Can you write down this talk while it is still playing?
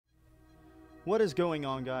What is going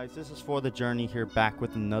on, guys? This is For The Journey here, back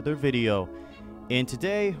with another video. And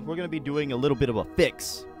today we're going to be doing a little bit of a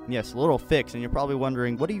fix. Yes, a little fix. And you're probably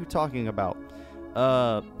wondering, what are you talking about?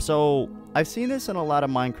 So I've seen this in a lot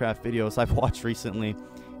of Minecraft videos I've watched recently,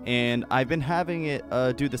 and I've been having it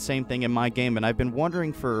do the same thing in my game, and I've been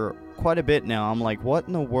wondering for quite a bit now. I'm like, what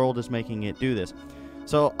in the world is making it do this?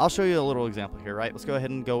 So I'll show you a little example here, right? Let's go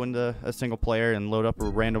ahead and go into a single player and load up a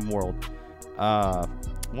random world.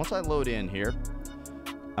 Once I load in here,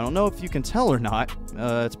 I don't know if you can tell or not.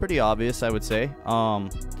 It's pretty obvious, I would say.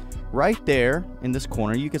 Right there in this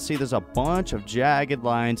corner, you can see there's a bunch of jagged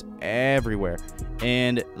lines everywhere,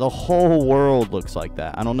 and the whole world looks like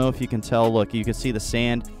that. I don't know if you can tell. Look, you can see the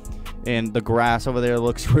sand and the grass over there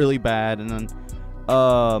looks really bad. And then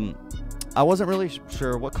I wasn't really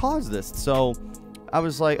sure what caused this, so I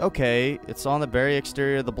was like, okay, it's on the very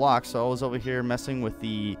exterior of the block. So I was over here messing with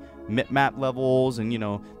the map levels and, you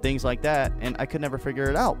know, things like that, and I could never figure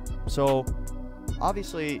it out. So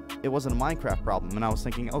obviously it wasn't a Minecraft problem, and I was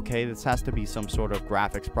thinking, okay, this has to be some sort of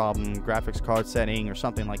graphics problem, graphics card setting or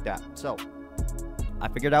something like that. So I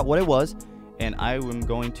figured out what it was, and I am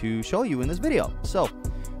going to show you in this video. So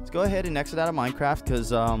let's go ahead and exit out of Minecraft,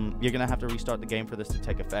 because you're gonna have to restart the game for this to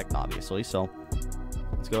take effect, obviously. So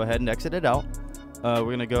let's go ahead and exit it out.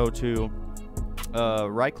 We're gonna go to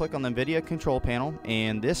right click on the NVIDIA control panel,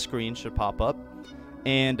 and this screen should pop up.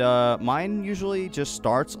 And mine usually just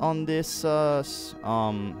starts on this this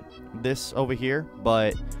over here,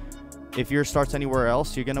 but if yours starts anywhere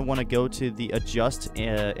else, you're gonna want to go to the adjust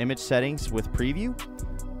image settings with preview.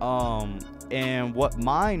 And what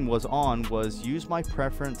mine was on was use my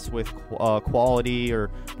preference with quality or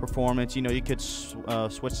performance. You know, you could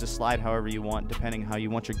switch the slide however you want, depending how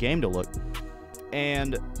you want your game to look.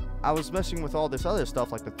 And I was messing with all this other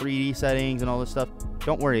stuff like the 3D settings and all this stuff.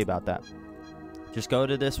 Don't worry about that. Just go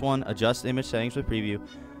to this one, adjust image settings with preview,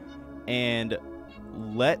 and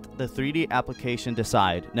let the 3D application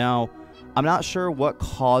decide. Now, I'm not sure what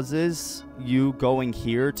causes you going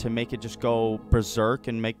here to make it just go berserk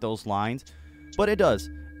and make those lines, but it does.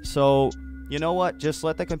 So, you know what? Just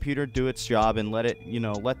let the computer do its job and let it, you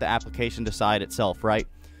know, let the application decide itself, right?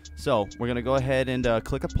 So, we're going to go ahead and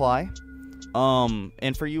click apply.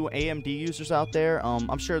 And for you AMD users out there,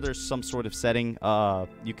 I'm sure there's some sort of setting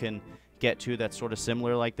you can get to that's sort of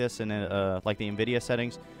similar like this, and like the NVIDIA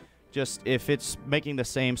settings. Just if it's making the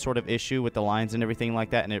same sort of issue with the lines and everything like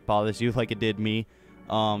that, and it bothers you like it did me,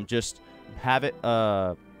 just have it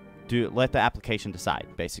let the application decide,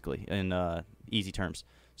 basically, in easy terms.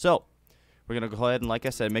 So we're gonna go ahead and, like I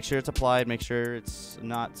said, make sure it's applied, make sure it's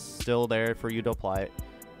not still there for you to apply it.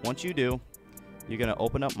 Once you do, you're gonna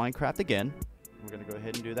open up Minecraft again. We're gonna go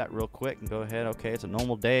ahead and do that real quick and go ahead. Okay, it's a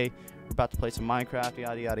normal day. We're about to play some Minecraft,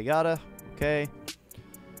 yada yada yada. Okay.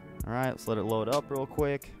 All right, let's let it load up real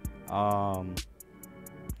quick.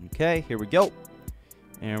 Okay, here we go.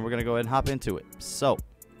 And we're gonna go ahead and hop into it. So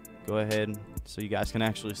go ahead so you guys can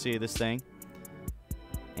actually see this thing.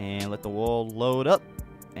 And let the world load up.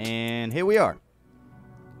 And here we are.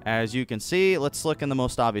 As you can see, let's look in the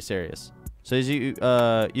most obvious areas. So as you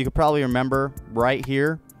could probably remember, right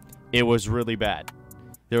here, it was really bad.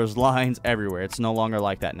 There was lines everywhere. It's no longer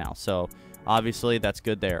like that now. So obviously that's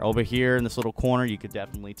good there. Over here in this little corner, you could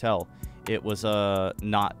definitely tell it was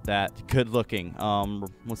not that good looking.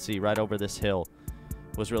 Let's see, right over this hill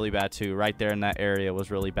was really bad too. Right there in that area was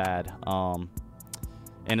really bad. And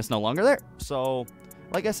it's no longer there. So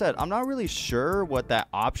like I said, I'm not really sure what that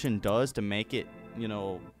option does to make it, you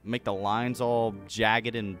know, make the lines all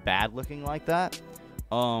jagged and bad looking like that.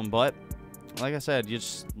 But like I said, you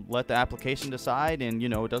just let the application decide, and, you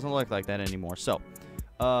know, it doesn't look like that anymore. So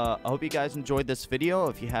I hope you guys enjoyed this video.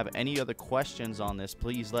 If you have any other questions on this,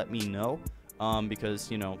 please let me know,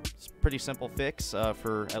 because, you know, it's a pretty simple fix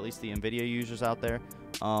for at least the NVIDIA users out there.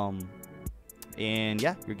 And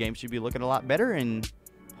yeah, your game should be looking a lot better, and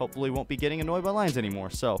hopefully won't be getting annoyed by lines anymore.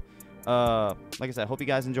 So like I said, I hope you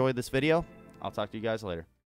guys enjoyed this video. I'll talk to you guys later.